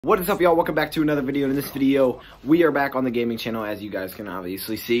What is up, y'all? Welcome back to another video. In this video, we are back on the gaming channel, as you guys can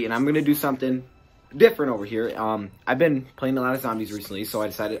obviously see, and I'm gonna do something different over here. I've been playing a lot of zombies recently, so I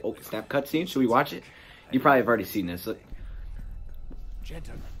decided, oh, snap cutscene. Should we watch it? You probably have already seen this. Look.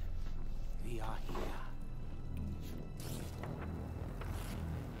 Gentlemen, we are here.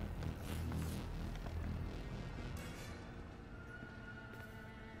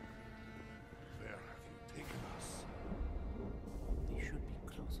 Where have you taken us? They should be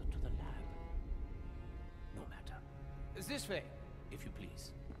closer to the lab. No matter. This way, if you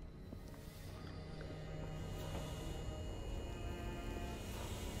please.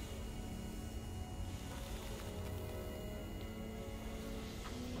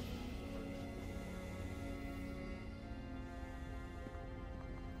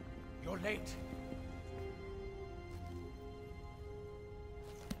 You're late.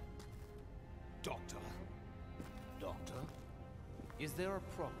 Doctor? Doctor? Is there a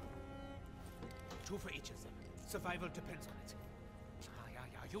problem? Two for each of them. Survival depends on it. Yeah.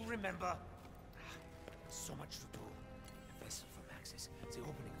 You remember? So much to do. A vessel from Axis. The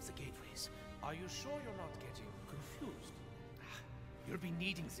opening of the gateways. Are you sure you're not getting confused? You'll be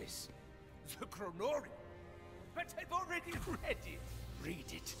needing this. The chronorium. But I've already read it.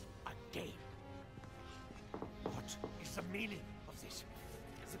 Read it again. What is the meaning of this?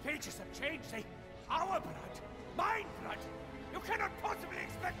 The pages have changed. They... Our blood. Mine blood. You cannot possibly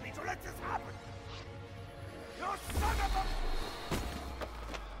expect me to let this happen. You son of a...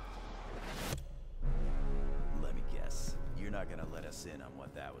 Let me guess. You're not gonna let us in on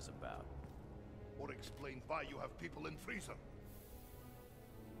what that was about. Or explain why you have people in freezer.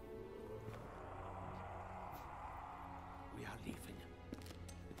 We are leaving.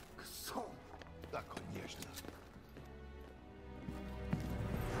 So, tak koniecznie.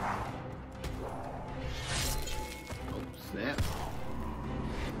 Oh, snap.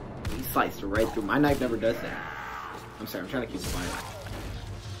 He sliced it right through. My knife never does that. I'm sorry, I'm trying to keep it quiet.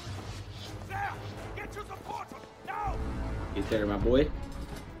 There! Get to the portal! Now! Get there, my boy.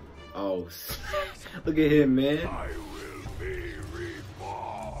 Oh, look at him, man. I will be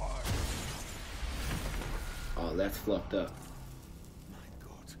reborn! Oh, that's fluffed up. My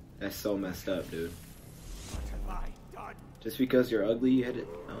God. That's so messed up, dude. What have I done? Just because you're ugly, you had it.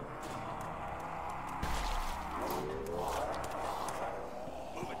 Oh.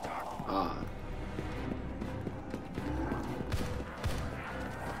 Move it, Doc. Ah.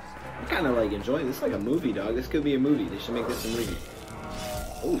 I'm kind of like enjoying this. Like a movie, dog. This could be a movie. They should make this a movie.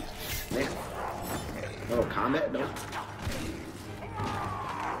 Oh, snap. Oh, combat? No. It's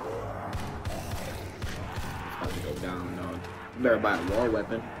about to go down, dog. You better buy a war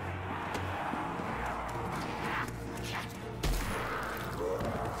weapon.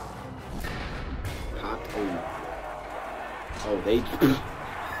 Popped. Oh, they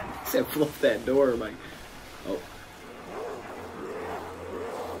said fluff that door. Like, oh.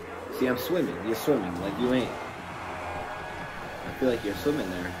 See, I'm swimming. You're swimming like you ain't. I feel like you're swimming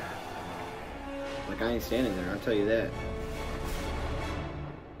there. Like I ain't standing there, I'll tell you that.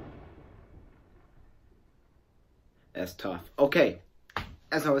 That's tough. Okay,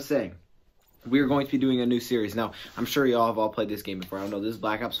 as I was saying, we're going to be doing a new series. Now, I'm sure y'all have all played this game before. I don't know, this is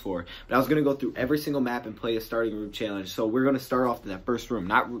Black Ops 4. But I was going to go through every single map and play a starting room challenge. So we're going to start off in that first room.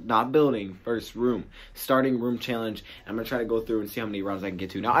 Not building, first room. Starting room challenge. I'm going to try to go through and see how many rounds I can get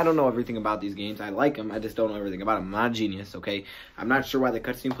to. Now, I don't know everything about these games. I like them. I just don't know everything about them. I'm not a genius, okay? I'm not sure why the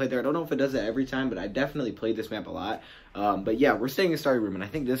cutscene played there. I don't know if it does that every time, but I definitely played this map a lot. But yeah, we're staying in starting room, and I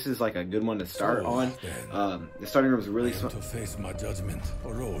think this is like a good one to start on. The starting room is really small. To face my judgment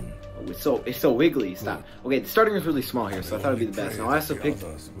alone. Oh, it's so wiggly. Stop. Okay, the starting room is really small here, so I thought it'd be the best. Now I also picked.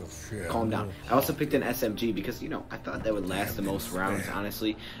 Calm down. I also picked an SMG because, you know, I thought that would last the most rounds,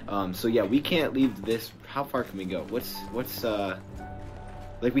 honestly. So yeah, we can't leave this. How far can we go?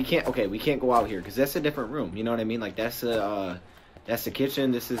 Like we can't. Okay, we can't go out here because that's a different room. You know what I mean? Like that's the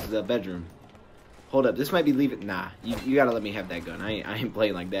kitchen. This is the bedroom. Hold up, this might be leave it. Nah, you gotta let me have that gun. I ain't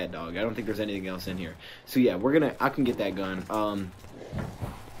playing like that, dog. I don't think there's anything else in here. So yeah, I can get that gun. I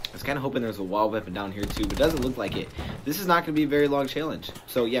was kind of hoping there's a wall weapon down here too, but it doesn't look like it. This is not gonna be a very long challenge.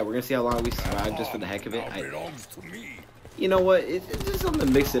 So yeah, we're gonna see how long we survive just for the heck of it. You know what? It's just something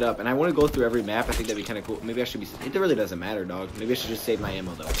to mix it up, and I want to go through every map. I think that'd be kind of cool. Maybe I should be. It really doesn't matter, dog. Maybe I should just save my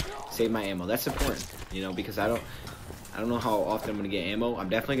ammo though. Save my ammo. That's important, you know, because I don't know how often I'm gonna get ammo. I'm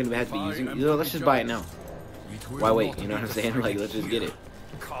definitely gonna have to be using. You know, let's just buy it now. Why wait? You know what I'm saying? Like, let's just get it.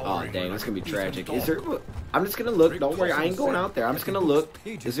 Oh, dang, that's gonna be tragic. Is there... I'm just gonna look. Don't worry, I ain't going out there. I'm just gonna look.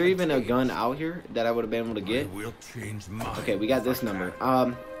 Is there even a gun out here that I would have been able to get? Okay, we got this number.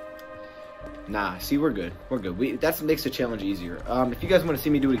 Nah, see, we're good. We're good. That makes the challenge easier. If you guys want to see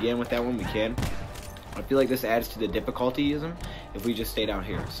me do it again with that one, we can. I feel like this adds to the difficultyism if we just stay down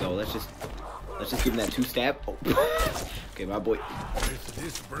here. So let's just give him that 2-stab. Oh. Okay, my boy.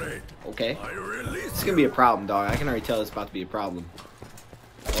 Okay. It's gonna be a problem, dog. I can already tell it's about to be a problem.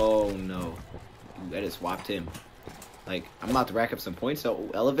 Oh no. Ooh, I just swapped him. Like, I'm about to rack up some points.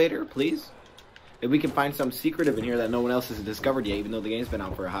 So, elevator, please. Maybe we can find something secretive in here that no one else has discovered yet, even though the game's been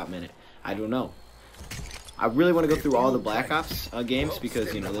out for a hot minute. I don't know. I really want to go through all the Black Ops games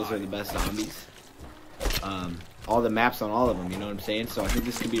because, you know, those are the best zombies. All the maps on all of them, you know what I'm saying? So I think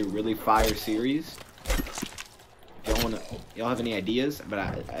this could be a really fire series. If y'all have any ideas, but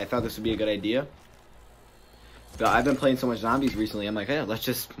I thought this would be a good idea. But I've been playing so much zombies recently, I'm like, hey,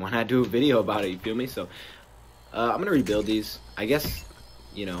 why not do a video about it, you feel me? So, I'm gonna rebuild these. I guess,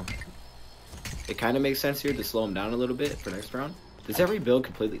 you know, it kind of makes sense here to slow them down a little bit for next round. Does that rebuild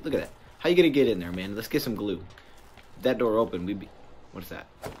completely? Look at that. How you gonna get in there, man? Let's get some glue. That door open, what's that?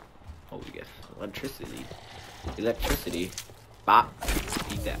 Oh, we get electricity. Electricity. Bop.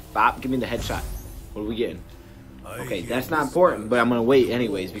 Eat that. Bop. Give me the headshot. What are we getting? Okay, that's not important, but I'm gonna wait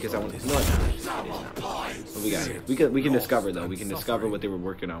anyways because I want to. No, it's not. It is not. What we got here? We can discover though. We can discover what they were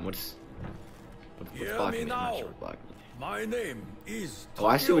working on. What's blocking me? I'm not sure what's blocking me. My name is. Oh,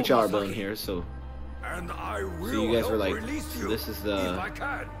 I see what y'all are building here. So you guys were like, so this is the.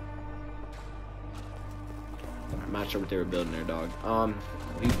 I'm not sure what they were building there, dog.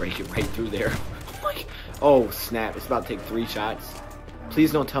 We break it right through there. Oh snap! It's about to take 3 shots.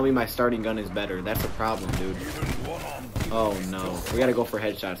 Please don't tell me my starting gun is better. That's a problem, dude. Oh no, we gotta go for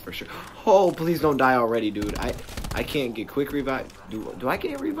headshots for sure. Oh, please don't die already, dude. I can't get quick revive. Do I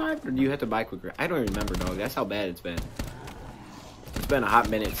get revived or do you have to buy quick revive? I don't even remember, dog. That's how bad it's been. It's been a hot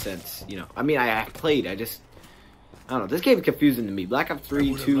minute since, you know. I mean, I played. I don't know. This game is confusing to me. Black Ops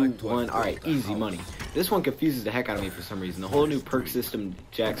 3, 2, 1. All right, easy money. This one confuses the heck out of me for some reason. The whole new perk system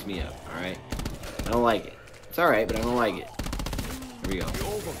jacks me up. All right, I don't like it. It's all right, but I don't like it. Here we go.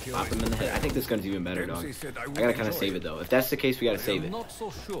 Pop him in the head. I think this gun's even better, dog. I gotta kind of save it though. If that's the case, we gotta save it.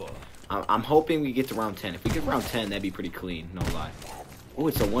 I'm hoping we get to round 10. If we get round 10, that'd be pretty clean. No lie. Oh,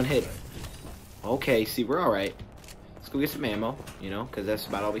 it's a 1-hit. Okay, see, we're all right. Let's go get some ammo, you know, because that's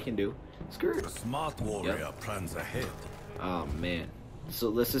about all we can do. Skirt. Smart warrior plans ahead. Oh man. So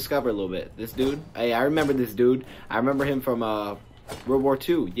let's discover a little bit. This dude. Hey, I remember this dude. I remember him from World War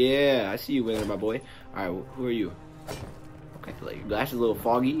II. Yeah, I see you in there, my boy. All right, who are you? Okay, like your glass is a little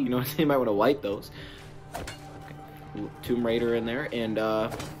foggy. You know what I'm saying? You might want to wipe those. Okay. Tomb Raider in there and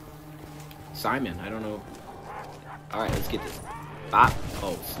Simon. I don't know. All right, let's get this. Ah.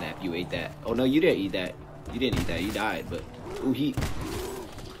 Oh snap! You ate that. Oh no, you didn't eat that. You didn't eat that. You died. But ooh, he.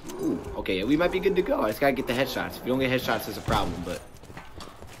 Ooh. Okay, we might be good to go. I just gotta get the headshots. If you don't get headshots, it's a problem. But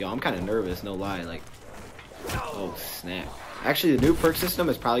yo, I'm kind of nervous. No lie. Like, oh snap! Actually, the new perk system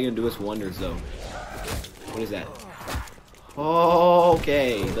is probably gonna do us wonders though. What is that? Oh,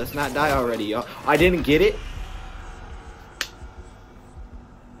 okay, let's not die already, y'all. I didn't get it.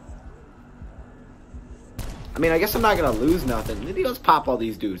 I mean, I guess I'm not gonna lose nothing. Maybe let's pop all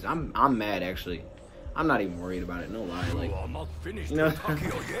these dudes. I'm mad actually. I'm not even worried about it. No lie, like, you know,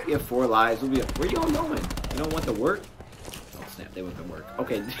 we have 4 lives. We'll be. Where y'all going? You don't want the work? Oh snap! They want the work.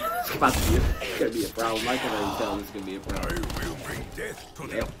 Okay, it's about to be. It's gonna be a problem. I can already tell this is gonna be a problem. I will bring death to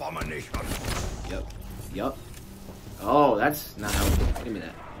the abomination. Yep. Yup. Oh, that's not helpful. Give me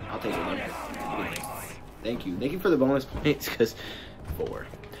that. I'll take it. Thank you. Thank you for the bonus points, because 4.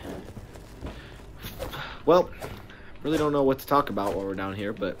 Well, really don't know what to talk about while we're down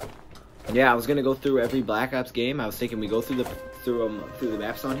here, but yeah, I was gonna go through every Black Ops game. I was thinking we go through the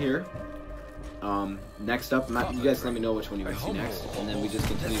maps on here. Next up, you guys let me know which one you want to see next, and then we just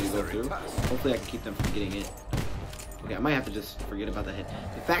continue to go through. Hopefully, I can keep them from getting it. Okay, I might have to just forget about the head.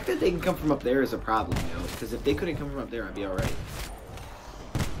 The fact that they can come from up there is a problem, you know, because if they couldn't come from up there, I'd be alright.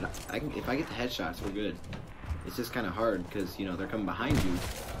 If I get the headshots, we're good. It's just kind of hard because, you know, they're coming behind you.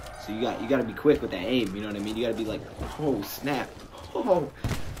 So you got to be quick with that aim, you know what I mean? You got to be like, oh, snap. Oh,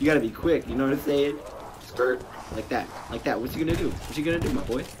 you got to be quick, you know what I'm saying? Skirt. Like that. Like that. What's he going to do? What's he going to do, my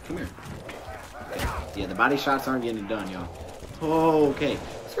boy? Come here. Okay. Yeah, the body shots aren't getting done, y'all. Oh, okay.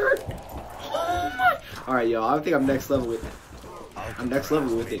 Skirt. Oh, my. Alright, y'all. I think I'm next level with it. I'm next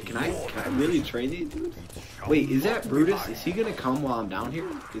level with it. Can I really train these dudes? Wait, is that Brutus? Is he gonna come while I'm down here?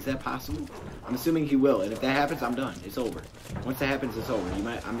 Is that possible? I'm assuming he will, and if that happens, I'm done. It's over. Once that happens, it's over.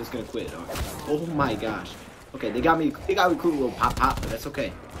 I'm just gonna quit. Oh my gosh. Okay, they got me cool little pop, but that's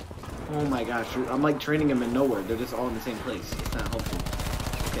okay. Oh my gosh, I'm like training them in nowhere. They're just all in the same place. It's not helpful.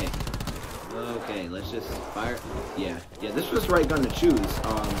 Okay. Okay, let's just fire. Yeah, this was the right gun to choose.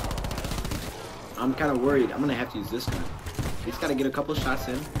 I'm kind of worried. I'm going to have to use this gun. He's got to get a couple shots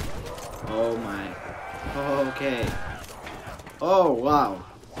in. Oh, my. Okay. Oh, wow.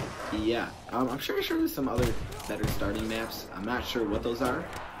 Yeah. I'm sure there's some other better starting maps. I'm not sure what those are.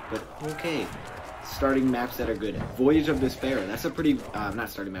 But, okay. Starting maps that are good. Voyage of Despair. That's a pretty, not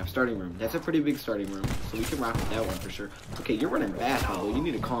starting map, starting room. That's a pretty big starting room. So we can rock with that one for sure. Okay, you're running bad, Hollow. You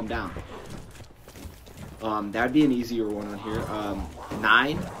need to calm down. That'd be an easier one on here.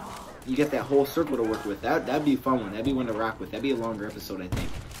 9. You get that whole circle to work with. That'd be a fun one. That'd be one to rock with. That'd be a longer episode, I think.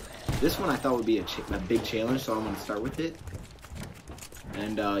 This one I thought would be a big challenge, so I'm going to start with it.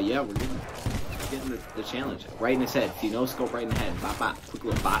 And, yeah, we're getting the challenge. Right in his head. See, no scope right in the head. Bop, bop. Quick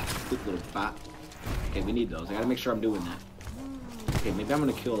little bop. Quick little bop. Okay, we need those. I gotta make sure I'm doing that. Okay, maybe I'm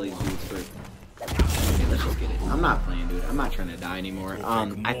gonna kill these dudes first. Okay, let's just get it. I'm not playing, dude. I'm not trying to die anymore.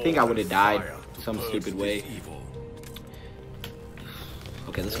 I think I would have died some stupid way.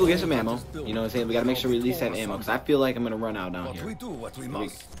 Okay, let's go get some ammo. You know what I'm saying? We gotta make sure we at least have ammo, because I feel like I'm gonna run out down here.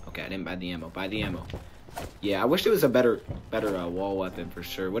 Okay, I didn't buy the ammo. Buy the ammo. Yeah, I wish it was a better wall weapon for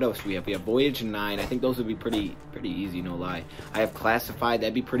sure. What else do we have? We have Voyage and 9. I think those would be pretty easy, no lie. I have Classified.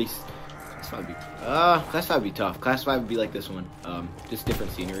 That'd be pretty... Classified would be tough. Classified would be like this one. Just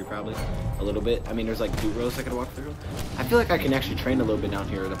different scenery probably. A little bit. I mean, there's like 2 rows I could walk through. I feel like I can actually train a little bit down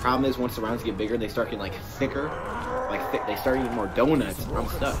here. The problem is once the rounds get bigger, they start getting like thicker. Like they start eating more donuts. I'm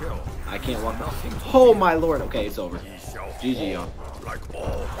stuck. I can't walk. Oh my lord. Okay, it's over. GG, y'all.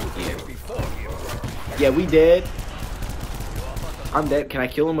 Yeah, we dead. I'm dead. Can I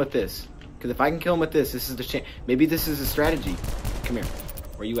kill him with this? Because if I can kill him with this, this is the chance. Maybe this is a strategy. Come here.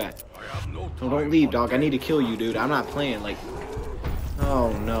 Where you at? No, don't leave, dog. I need to kill you, dude. I'm not playing. Like,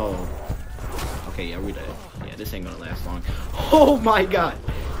 oh no. Okay, yeah, we dead. Yeah, this ain't gonna last long. Oh my god.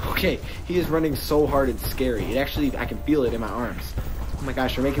 Okay, he is running so hard. It's scary. It actually, I can feel it in my arms. Oh my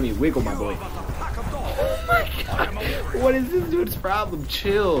gosh, you're making me wiggle, my boy. Oh my god. What is this dude's problem?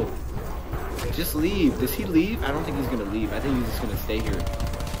 Chill. Just leave. Does he leave? I don't think he's gonna leave. I think he's just gonna stay here.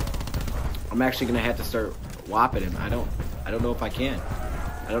 I'm actually gonna have to start whopping him. I don't know if I can.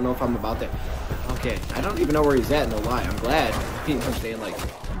 I don't know if I'm about that. Okay, I don't even know where he's at, no lie. I'm glad. You know what I'm saying? Like,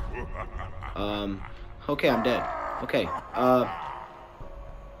 okay, I'm dead. Okay,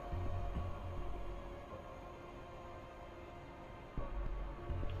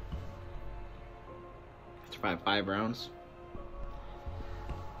 survive 5 rounds.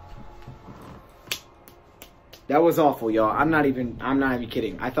 That was awful, y'all. I'm not even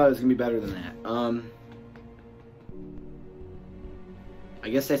kidding. I thought it was gonna be better than that. I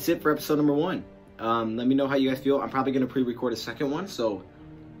guess that's it for episode number 1. Let me know how you guys feel. I'm probably going to pre-record a second one, so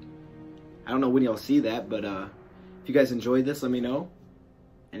I don't know when y'all see that, but if you guys enjoyed this, let me know.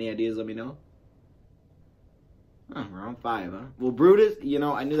 Any ideas, let me know. Oh, we're on 5, huh? Well, Brutus, you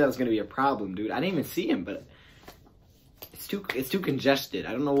know, I knew that was going to be a problem, dude. I didn't even see him, but it's too congested.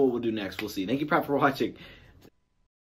 I don't know what we'll do next. We'll see. Thank you, Prop, for watching.